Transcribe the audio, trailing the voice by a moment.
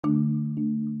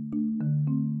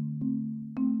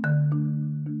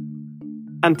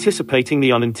Anticipating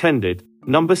the unintended.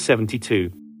 Number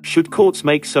 72. Should courts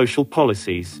make social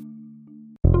policies?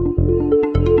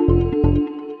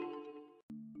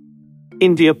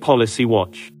 India Policy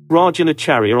Watch. Rajan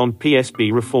Acharya on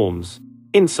PSB reforms.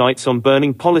 Insights on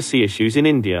burning policy issues in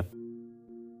India.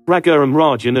 Raghuram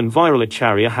Rajan and Viral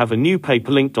Acharya have a new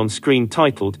paper linked on screen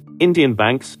titled, Indian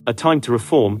Banks, A Time to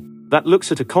Reform, that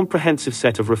looks at a comprehensive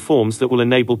set of reforms that will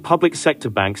enable public sector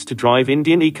banks to drive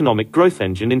Indian economic growth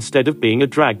engine instead of being a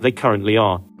drag they currently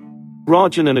are.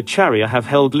 Rajan and Acharya have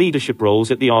held leadership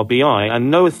roles at the RBI and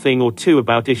know a thing or two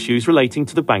about issues relating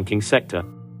to the banking sector.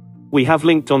 We have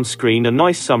linked on screen a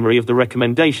nice summary of the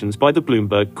recommendations by the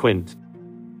Bloomberg Quint.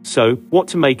 So, what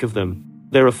to make of them?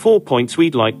 There are 4 points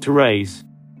we'd like to raise.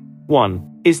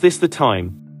 1. Is this the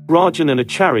time? Rajan and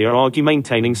Acharya argue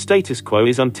maintaining status quo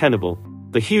is untenable.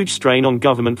 The huge strain on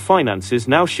government finances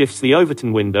now shifts the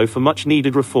Overton window for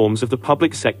much-needed reforms of the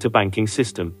public sector banking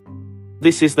system.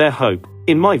 This is their hope.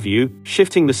 In my view,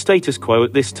 shifting the status quo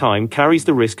at this time carries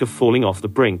the risk of falling off the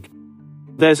brink.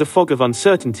 There's a fog of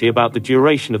uncertainty about the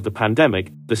duration of the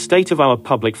pandemic, the state of our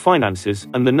public finances,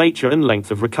 and the nature and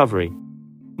length of recovery.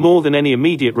 More than any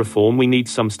immediate reform, we need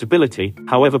some stability,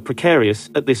 however precarious,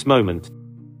 at this moment.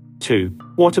 2.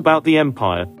 What about the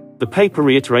empire? The paper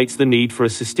reiterates the need for a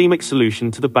systemic solution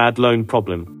to the bad loan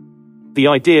problem. The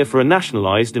idea for a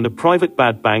nationalized and a private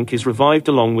bad bank is revived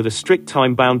along with a strict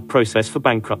time-bound process for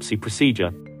bankruptcy procedure.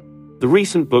 The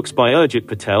recent books by Urjit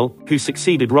Patel, who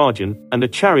succeeded Rajan, and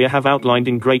Acharya have outlined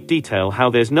in great detail how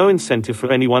there's no incentive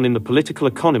for anyone in the political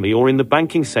economy or in the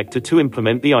banking sector to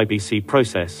implement the IBC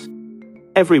process.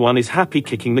 Everyone is happy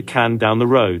kicking the can down the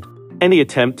road. Any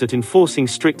attempt at enforcing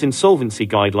strict insolvency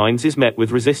guidelines is met with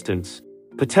resistance.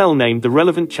 Patel named the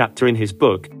relevant chapter in his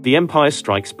book, The Empire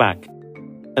Strikes Back.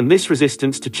 And this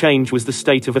resistance to change was the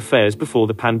state of affairs before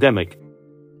the pandemic.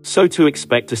 So to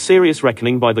expect a serious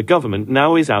reckoning by the government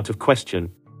now is out of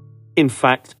question. In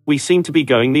fact, we seem to be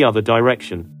going the other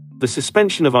direction. The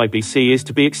suspension of IBC is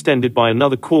to be extended by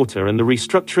another quarter, and the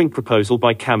restructuring proposal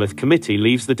by Kamath Committee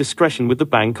leaves the discretion with the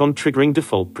bank on triggering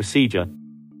default procedure.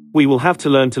 We will have to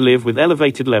learn to live with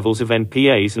elevated levels of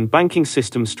NPAs and banking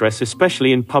system stress,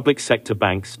 especially in public sector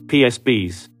banks,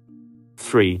 PSBs.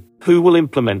 3. Who will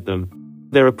implement them?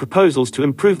 There are proposals to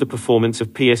improve the performance of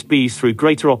PSBs through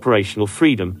greater operational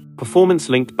freedom,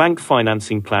 performance-linked bank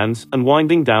financing plans, and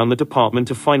winding down the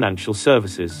Department of Financial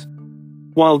Services.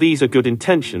 While these are good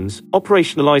intentions,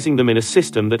 operationalizing them in a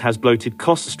system that has bloated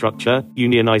cost structure,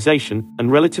 unionization,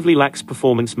 and relatively lax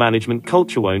performance management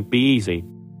culture won't be easy.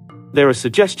 There are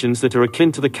suggestions that are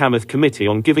akin to the Kamath Committee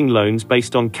on giving loans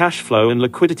based on cash flow and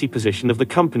liquidity position of the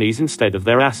companies instead of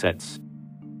their assets.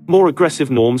 More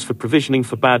aggressive norms for provisioning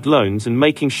for bad loans and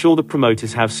making sure the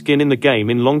promoters have skin in the game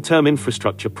in long-term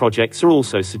infrastructure projects are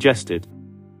also suggested.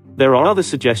 There are other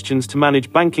suggestions to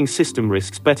manage banking system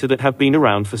risks better that have been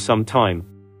around for some time.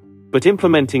 But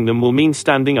implementing them will mean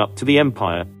standing up to the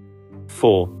empire.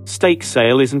 4. Stake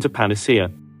sale isn't a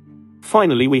panacea.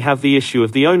 Finally, we have the issue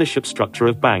of the ownership structure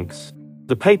of banks.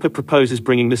 The paper proposes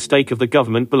bringing the stake of the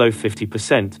government below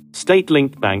 50%,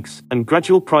 state-linked banks, and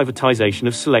gradual privatization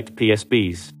of select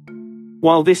PSBs.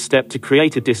 While this step to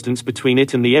create a distance between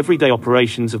it and the everyday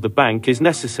operations of the bank is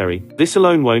necessary, this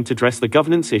alone won't address the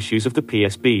governance issues of the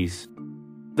PSBs.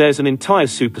 There's an entire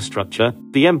superstructure,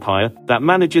 the empire, that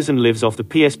manages and lives off the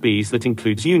PSBs that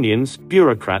includes unions,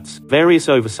 bureaucrats, various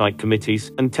oversight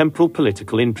committees, and temporal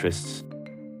political interests.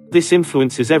 This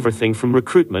influences everything from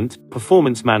recruitment,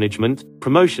 performance management,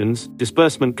 promotions,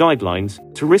 disbursement guidelines,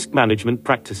 to risk management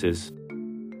practices.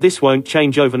 This won't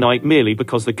change overnight merely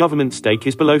because the government stake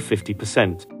is below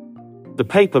 50%. The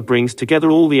paper brings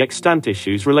together all the extant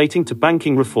issues relating to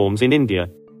banking reforms in India.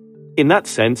 In that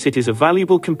sense, it is a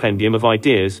valuable compendium of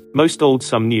ideas, most old,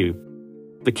 some new.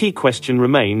 The key question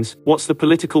remains, what's the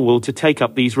political will to take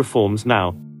up these reforms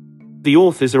now? The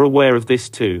authors are aware of this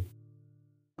too.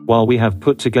 While we have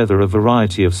put together a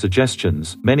variety of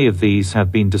suggestions, many of these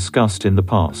have been discussed in the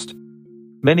past.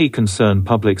 Many concern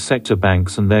public sector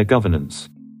banks and their governance.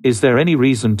 Is there any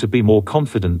reason to be more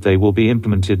confident they will be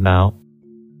implemented now?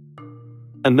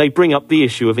 And they bring up the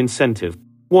issue of incentive.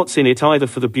 What's in it either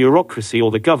for the bureaucracy or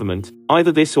the government,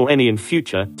 either this or any in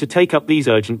future, to take up these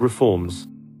urgent reforms?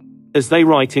 As they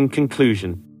write in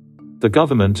conclusion, the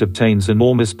government obtains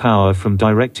enormous power from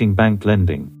directing bank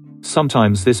lending.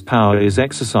 Sometimes this power is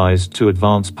exercised to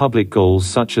advance public goals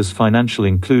such as financial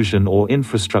inclusion or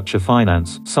infrastructure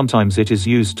finance. Sometimes it is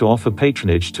used to offer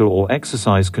patronage to or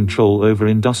exercise control over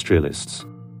industrialists.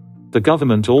 The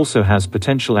government also has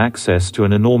potential access to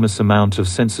an enormous amount of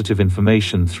sensitive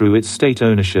information through its state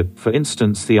ownership. For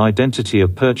instance, the identity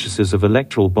of purchasers of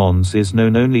electoral bonds is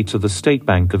known only to the State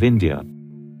Bank of India.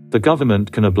 The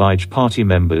government can oblige party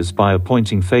members by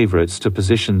appointing favorites to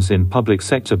positions in public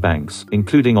sector banks,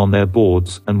 including on their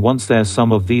boards, and once there,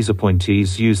 some of these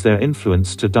appointees use their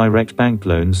influence to direct bank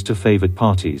loans to favored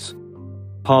parties.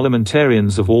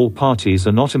 Parliamentarians of all parties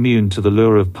are not immune to the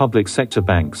lure of public sector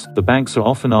banks. The banks are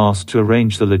often asked to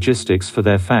arrange the logistics for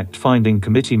their fact-finding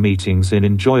committee meetings in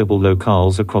enjoyable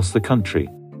locales across the country.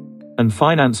 And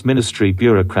finance ministry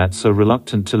bureaucrats are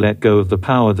reluctant to let go of the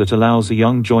power that allows a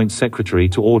young joint secretary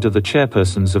to order the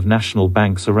chairpersons of national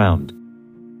banks around.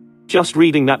 Just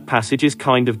reading that passage is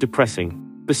kind of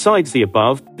depressing. Besides the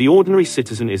above, the ordinary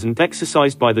citizen isn't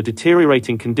exercised by the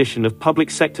deteriorating condition of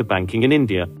public sector banking in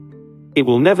India. It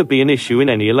will never be an issue in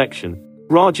any election.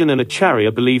 Rajan and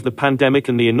Acharya believe the pandemic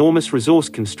and the enormous resource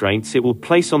constraints it will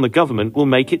place on the government will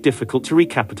make it difficult to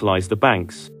recapitalize the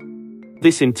banks.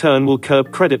 This in turn will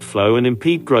curb credit flow and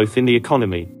impede growth in the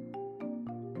economy.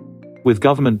 With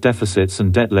government deficits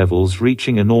and debt levels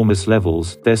reaching enormous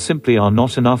levels, there simply are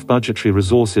not enough budgetary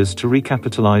resources to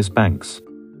recapitalize banks.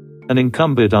 An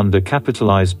encumbered,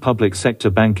 undercapitalized public sector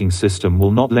banking system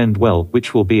will not lend well,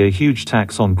 which will be a huge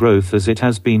tax on growth as it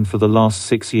has been for the last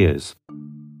 6 years.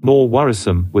 More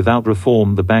worrisome, without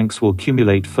reform the banks will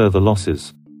accumulate further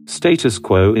losses. Status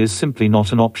quo is simply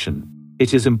not an option.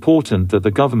 It is important that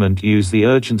the government use the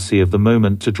urgency of the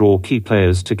moment to draw key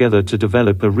players together to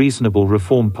develop a reasonable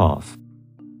reform path.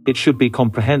 It should be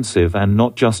comprehensive and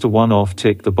not just a one-off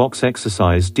tick-the-box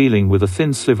exercise dealing with a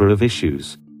thin sliver of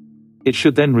issues. It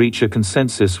should then reach a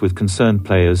consensus with concerned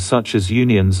players such as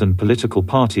unions and political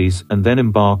parties, and then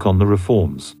embark on the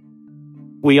reforms.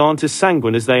 We aren't as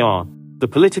sanguine as they are. The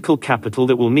political capital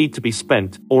that will need to be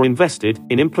spent, or invested,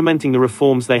 in implementing the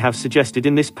reforms they have suggested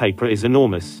in this paper is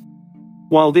enormous.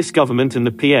 While this government and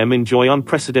the PM enjoy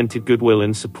unprecedented goodwill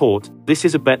and support, this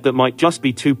is a bet that might just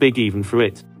be too big even for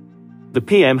it. The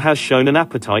PM has shown an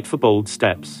appetite for bold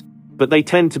steps, but they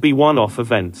tend to be one-off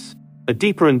events. A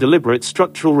deeper and deliberate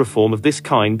structural reform of this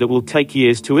kind that will take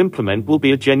years to implement will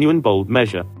be a genuine bold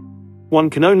measure. One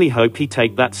can only hope he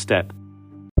take that step.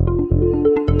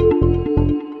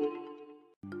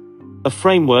 A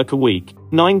framework a week,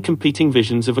 9 competing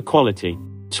visions of equality,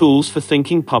 tools for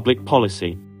thinking public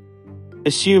policy.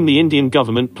 Assume the Indian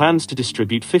government plans to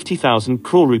distribute 50,000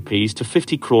 crore rupees to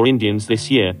 50 crore Indians this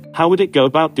year. How would it go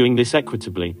about doing this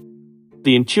equitably?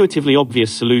 The intuitively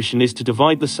obvious solution is to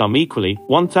divide the sum equally,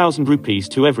 1,000 rupees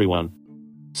to everyone.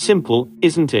 Simple,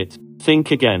 isn't it?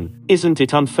 Think again. Isn't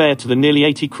it unfair to the nearly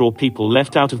 80 crore people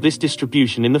left out of this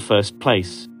distribution in the first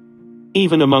place?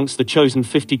 Even amongst the chosen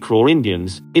 50 crore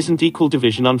Indians, isn't equal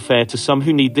division unfair to some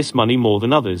who need this money more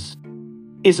than others?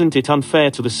 Isn't it unfair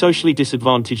to the socially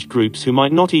disadvantaged groups who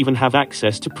might not even have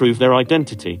access to prove their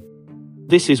identity?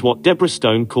 This is what Deborah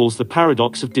Stone calls the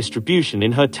paradox of distribution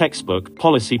in her textbook,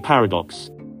 Policy Paradox.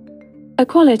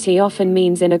 Equality often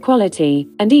means inequality,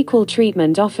 and equal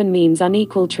treatment often means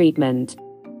unequal treatment.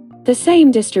 The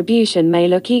same distribution may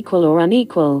look equal or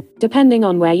unequal, depending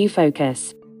on where you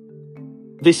focus.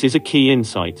 This is a key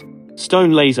insight.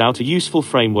 Stone lays out a useful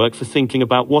framework for thinking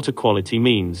about what equality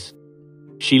means.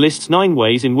 She lists 9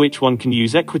 ways in which one can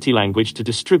use equity language to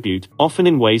distribute, often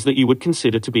in ways that you would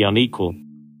consider to be unequal.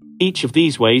 Each of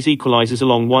these ways equalizes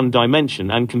along one dimension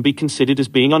and can be considered as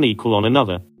being unequal on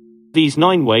another. These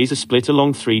 9 ways are split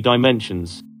along 3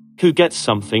 dimensions. Who gets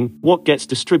something, what gets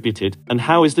distributed, and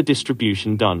how is the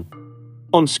distribution done?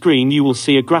 On screen you will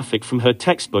see a graphic from her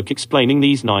textbook explaining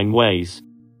these 9 ways.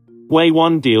 Way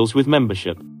 1 deals with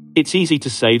membership. It's easy to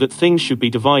say that things should be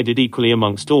divided equally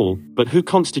amongst all, but who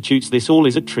constitutes this all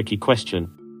is a tricky question.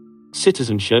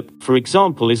 Citizenship, for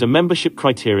example, is a membership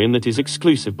criterion that is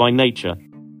exclusive by nature.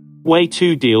 Way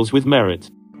 2 deals with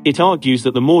merit. It argues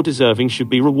that the more deserving should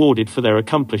be rewarded for their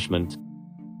accomplishment.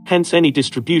 Hence, any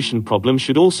distribution problem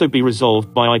should also be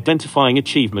resolved by identifying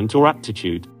achievement or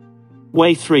aptitude.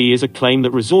 Way 3 is a claim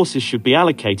that resources should be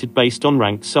allocated based on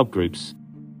ranked subgroups.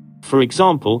 For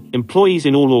example, employees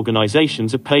in all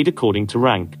organizations are paid according to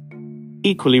rank.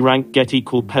 Equally ranked get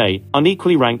equal pay,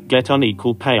 unequally ranked get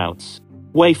unequal payouts.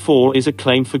 Way 4 is a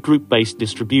claim for group-based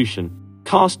distribution.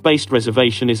 Caste-based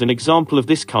reservation is an example of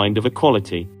this kind of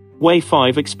equality. Way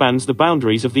 5 expands the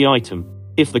boundaries of the item.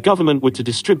 If the government were to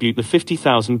distribute the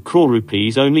 50,000 crore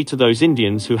rupees only to those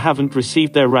Indians who haven't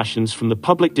received their rations from the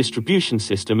public distribution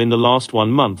system in the last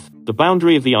 1 month, the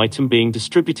boundary of the item being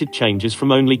distributed changes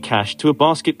from only cash to a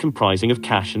basket comprising of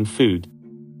cash and food.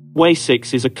 Way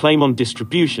 6 is a claim on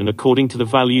distribution according to the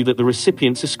value that the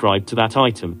recipients ascribe to that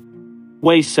item.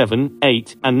 Way 7,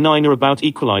 8, and 9 are about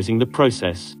equalizing the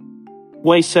process.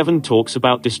 Way 7 talks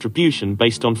about distribution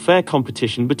based on fair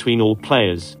competition between all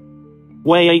players.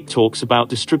 Way 8 talks about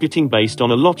distributing based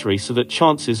on a lottery so that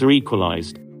chances are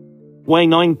equalized. Way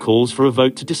 9 calls for a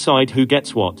vote to decide who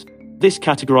gets what. This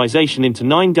categorization into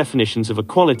 9 definitions of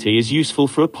equality is useful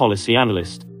for a policy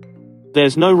analyst.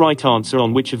 There's no right answer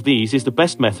on which of these is the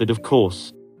best method, of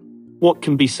course. What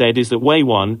can be said is that Way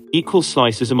 1, equal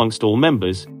slices amongst all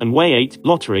members, and Way 8,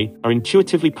 lottery, are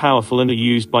intuitively powerful and are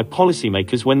used by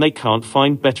policymakers when they can't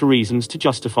find better reasons to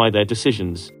justify their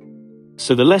decisions.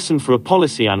 So the lesson for a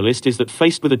policy analyst is that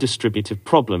faced with a distributive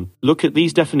problem, look at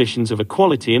these definitions of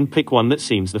equality and pick one that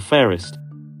seems the fairest.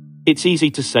 It's easy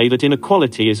to say that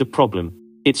inequality is a problem.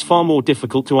 It's far more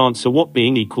difficult to answer what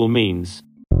being equal means.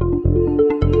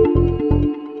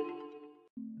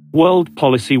 World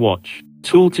Policy Watch.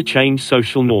 Tool to change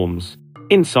social norms.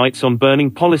 Insights on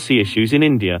burning policy issues in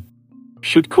India.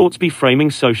 Should courts be framing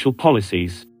social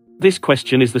policies? This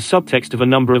question is the subtext of a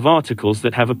number of articles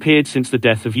that have appeared since the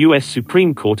death of U.S.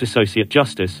 Supreme Court Associate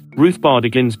Justice Ruth Bader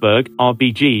Ginsburg,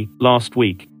 RBG, last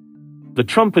week. The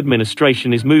Trump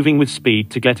administration is moving with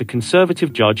speed to get a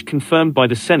conservative judge confirmed by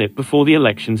the Senate before the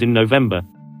elections in November.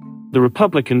 The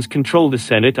Republicans control the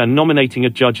Senate, and nominating a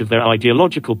judge of their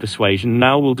ideological persuasion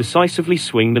now will decisively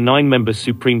swing the 9-member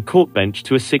Supreme Court bench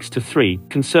to a 6-3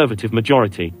 conservative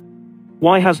majority.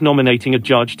 Why has nominating a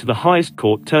judge to the highest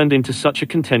court turned into such a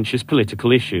contentious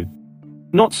political issue?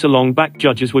 Not so long back,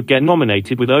 judges would get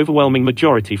nominated with overwhelming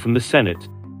majority from the Senate.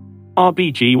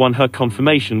 RBG won her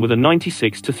confirmation with a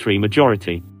 96-3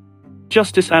 majority.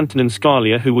 Justice Antonin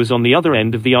Scalia, who was on the other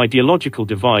end of the ideological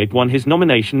divide, won his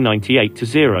nomination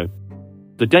 98-0.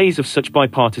 The days of such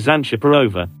bipartisanship are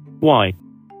over. Why?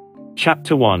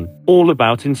 Chapter 1. All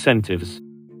about incentives.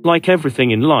 Like everything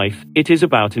in life, it is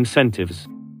about incentives.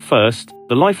 First,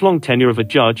 the lifelong tenure of a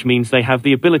judge means they have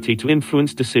the ability to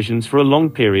influence decisions for a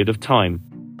long period of time.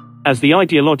 As the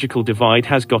ideological divide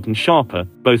has gotten sharper,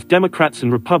 both Democrats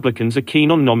and Republicans are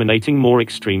keen on nominating more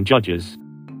extreme judges.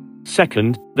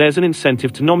 Second, there's an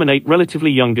incentive to nominate relatively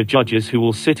younger judges who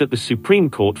will sit at the Supreme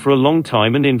Court for a long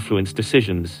time and influence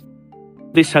decisions.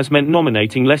 This has meant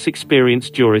nominating less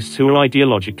experienced jurists who are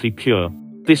ideologically pure.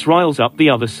 This riles up the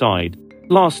other side.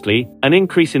 Lastly, an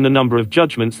increase in the number of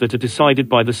judgments that are decided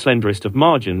by the slenderest of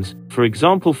margins, for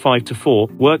example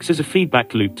 5-4, works as a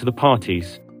feedback loop to the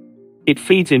parties. It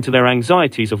feeds into their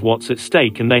anxieties of what's at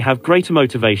stake, and they have greater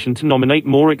motivation to nominate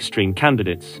more extreme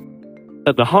candidates.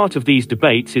 At the heart of these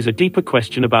debates is a deeper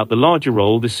question about the larger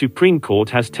role the Supreme Court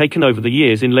has taken over the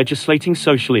years in legislating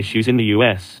social issues in the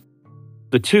U.S.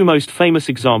 The two most famous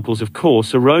examples, of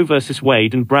course, are Roe v.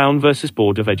 Wade and Brown v.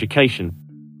 Board of Education.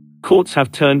 Courts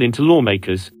have turned into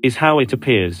lawmakers, is how it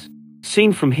appears.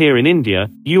 Seen from here in India,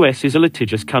 US is a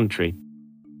litigious country.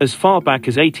 As far back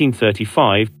as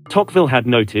 1835, Tocqueville had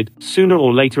noted, sooner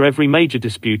or later every major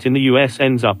dispute in the US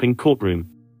ends up in courtroom.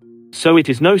 So it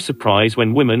is no surprise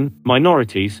when women,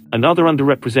 minorities, and other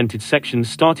underrepresented sections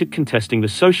started contesting the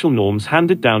social norms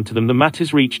handed down to them, the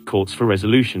matters reached courts for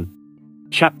resolution.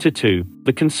 Chapter 2.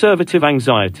 The Conservative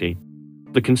Anxiety.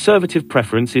 The conservative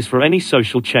preference is for any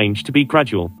social change to be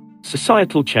gradual.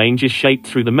 Societal change is shaped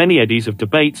through the many eddies of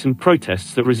debates and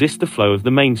protests that resist the flow of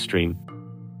the mainstream.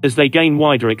 As they gain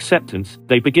wider acceptance,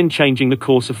 they begin changing the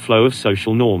course of flow of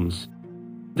social norms.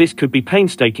 This could be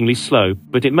painstakingly slow,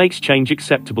 but it makes change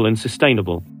acceptable and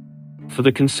sustainable. For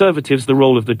the conservatives, the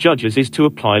role of the judges is to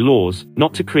apply laws,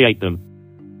 not to create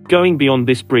them. Going beyond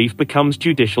this brief becomes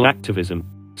judicial activism.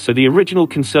 So the original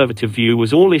conservative view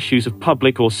was all issues of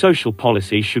public or social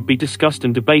policy should be discussed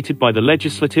and debated by the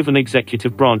legislative and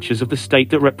executive branches of the state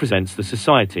that represents the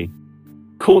society.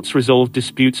 Courts resolved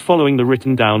disputes following the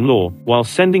written down law, while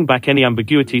sending back any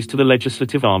ambiguities to the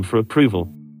legislative arm for approval.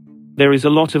 There is a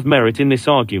lot of merit in this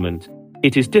argument.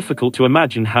 It is difficult to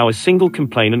imagine how a single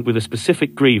complainant with a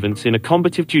specific grievance in a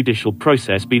combative judicial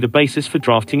process be the basis for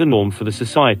drafting a norm for the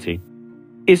society.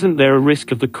 Isn't there a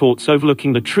risk of the courts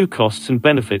overlooking the true costs and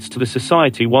benefits to the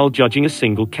society while judging a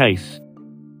single case?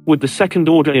 Would the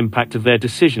second-order impact of their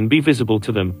decision be visible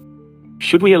to them?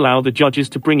 Should we allow the judges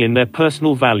to bring in their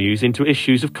personal values into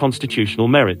issues of constitutional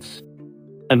merits?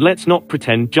 And let's not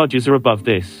pretend judges are above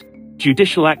this.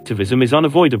 Judicial activism is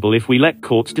unavoidable if we let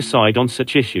courts decide on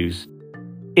such issues.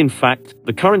 In fact,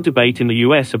 the current debate in the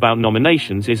US about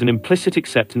nominations is an implicit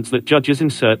acceptance that judges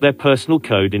insert their personal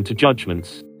code into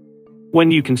judgments. When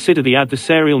you consider the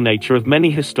adversarial nature of many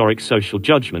historic social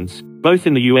judgments, both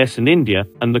in the US and India,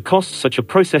 and the costs such a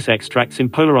process extracts in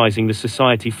polarizing the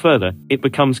society further, it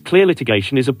becomes clear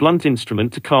litigation is a blunt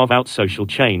instrument to carve out social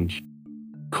change.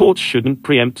 Courts shouldn't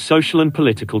preempt social and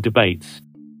political debates.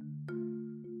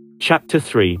 Chapter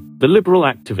 3. The Liberal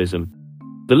Activism.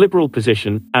 The liberal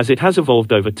position, as it has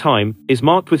evolved over time, is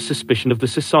marked with suspicion of the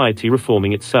society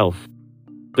reforming itself.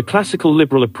 The classical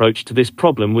liberal approach to this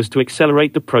problem was to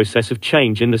accelerate the process of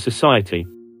change in the society.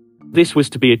 This was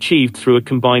to be achieved through a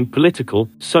combined political,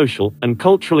 social, and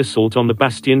cultural assault on the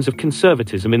bastions of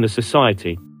conservatism in the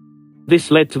society.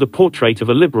 This led to the portrait of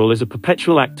a liberal as a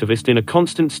perpetual activist in a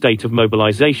constant state of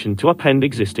mobilization to upend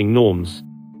existing norms.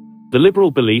 The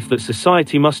liberal belief that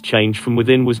society must change from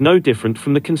within was no different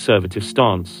from the conservative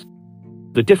stance.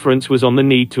 The difference was on the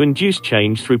need to induce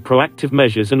change through proactive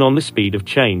measures and on the speed of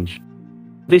change.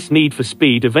 This need for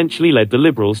speed eventually led the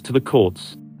liberals to the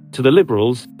courts. To the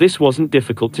liberals, this wasn't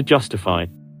difficult to justify.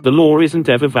 The law isn't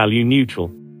ever value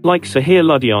neutral. Like Sahir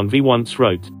Ludhianvi once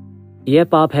wrote, यह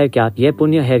पाप है क्या, यह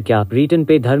पुण्य है क्या, return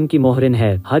पे धर्म की मोहरिन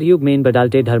है, हर युग में इन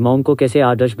बदलते धर्मों को कैसे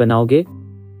आदर्श बनाओगे?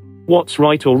 What's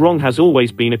right or wrong has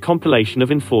always been a compilation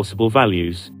of enforceable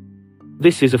values.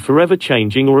 This is a forever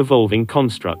changing or evolving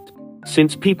construct.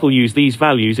 Since people use these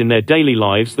values in their daily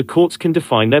lives, the courts can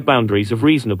define their boundaries of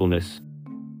reasonableness.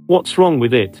 What's wrong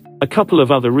with it? A couple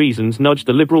of other reasons nudged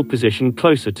the liberal position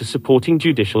closer to supporting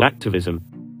judicial activism.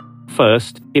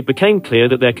 First, it became clear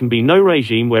that there can be no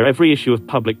regime where every issue of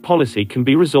public policy can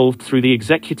be resolved through the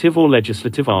executive or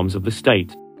legislative arms of the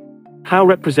state. How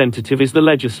representative is the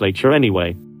legislature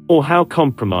anyway? Or how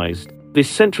compromised? This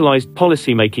centralized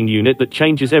policy-making unit that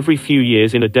changes every few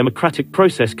years in a democratic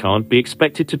process can't be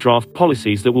expected to draft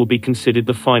policies that will be considered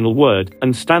the final word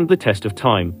and stand the test of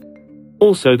time.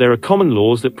 Also, there are common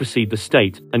laws that precede the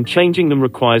state, and changing them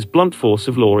requires blunt force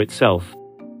of law itself.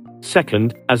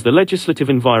 Second, as the legislative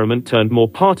environment turned more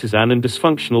partisan and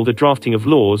dysfunctional, the drafting of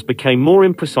laws became more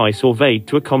imprecise or vague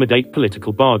to accommodate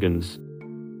political bargains.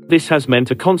 This has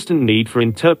meant a constant need for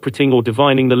interpreting or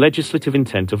divining the legislative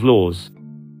intent of laws.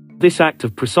 This act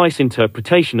of precise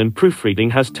interpretation and proofreading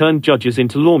has turned judges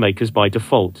into lawmakers by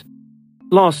default.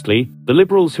 Lastly, the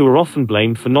liberals who are often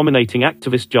blamed for nominating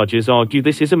activist judges argue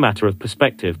this is a matter of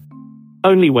perspective.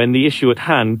 Only when the issue at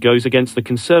hand goes against the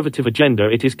conservative agenda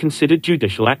it is considered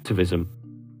judicial activism.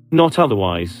 Not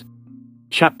otherwise.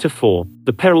 Chapter 4.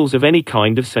 The Perils of Any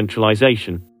Kind of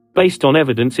Centralization. Based on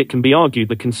evidence, it can be argued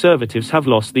the conservatives have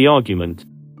lost the argument.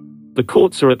 The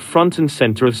courts are at front and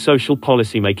center of social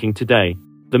policy making today.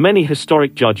 The many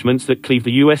historic judgments that cleave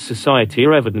the US society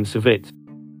are evidence of it.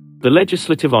 The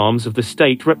legislative arms of the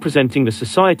state representing the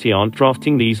society aren't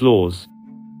drafting these laws.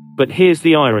 But here's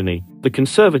the irony. The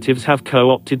conservatives have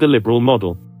co-opted the liberal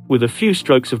model. With a few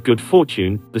strokes of good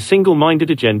fortune, the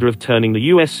single-minded agenda of turning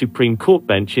the US Supreme Court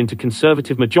bench into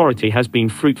conservative majority has been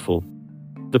fruitful.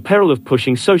 The peril of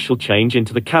pushing social change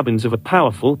into the cabins of a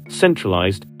powerful,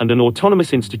 centralized, and an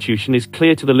autonomous institution is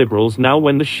clear to the liberals now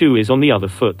when the shoe is on the other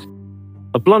foot.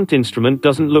 A blunt instrument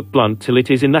doesn't look blunt till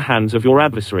it is in the hands of your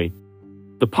adversary.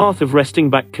 The path of wresting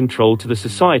back control to the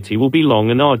society will be long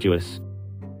and arduous.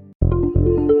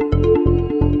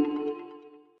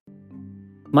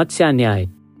 Matsya Nyay.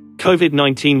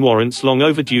 COVID-19 warrants long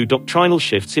overdue doctrinal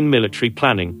shifts in military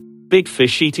planning. Big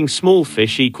fish eating small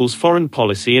fish equals foreign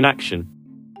policy in action.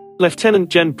 Lieutenant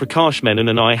Gen Prakash Menon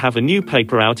and I have a new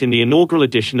paper out in the inaugural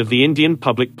edition of the Indian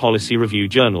Public Policy Review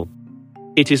Journal.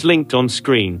 It is linked on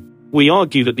screen. We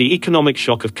argue that the economic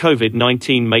shock of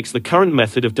COVID-19 makes the current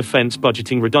method of defense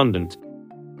budgeting redundant.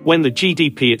 When the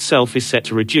GDP itself is set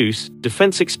to reduce,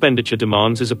 defense expenditure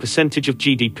demands as a percentage of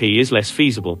GDP is less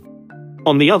feasible.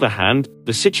 On the other hand,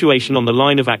 the situation on the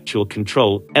line of actual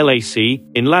control, LAC,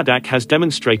 in Ladakh has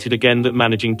demonstrated again that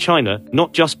managing China,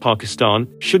 not just Pakistan,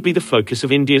 should be the focus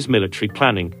of India's military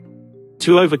planning.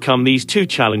 To overcome these two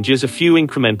challenges, a few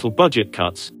incremental budget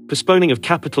cuts, postponing of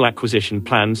capital acquisition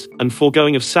plans, and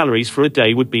foregoing of salaries for a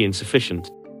day would be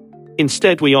insufficient.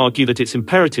 Instead, we argue that it's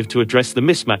imperative to address the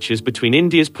mismatches between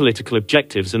India's political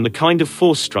objectives and the kind of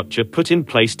force structure put in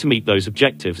place to meet those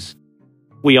objectives.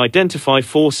 We identify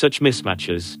 4 such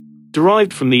mismatches.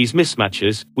 Derived from these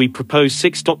mismatches, we propose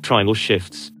 6 doctrinal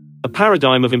shifts. A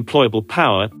paradigm of employable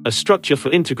power, a structure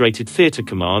for integrated theatre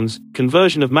commands,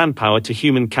 conversion of manpower to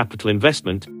human capital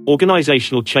investment,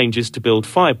 organizational changes to build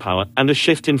firepower, and a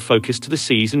shift in focus to the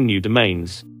seas and new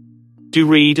domains. Do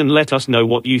read and let us know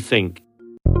what you think.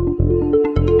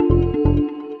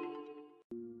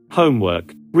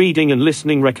 Homework. Reading and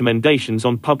listening recommendations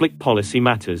on public policy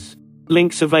matters.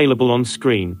 Links available on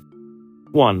screen.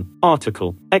 1.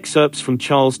 Article. Excerpts from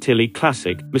Charles Tilly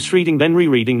Classic, Misreading then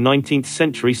Rereading 19th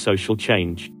Century Social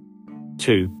Change.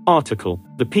 2. Article.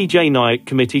 The P.J. Nayak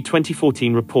Committee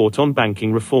 2014 Report on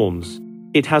Banking Reforms.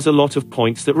 It has a lot of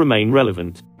points that remain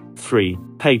relevant. 3.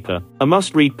 Paper. A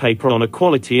must-read paper on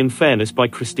equality and fairness by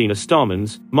Christina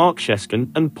Starmans, Mark Sheskin,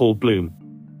 and Paul Bloom.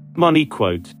 Money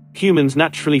quote. Humans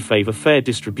naturally favor fair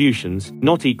distributions,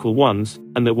 not equal ones,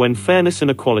 and that when fairness and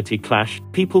equality clash,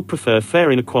 people prefer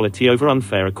fair inequality over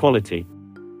unfair equality.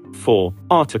 4.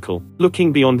 Article,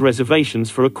 Looking Beyond Reservations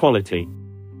for Equality.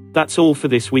 That's all for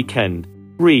this weekend.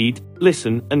 Read,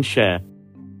 listen, and share.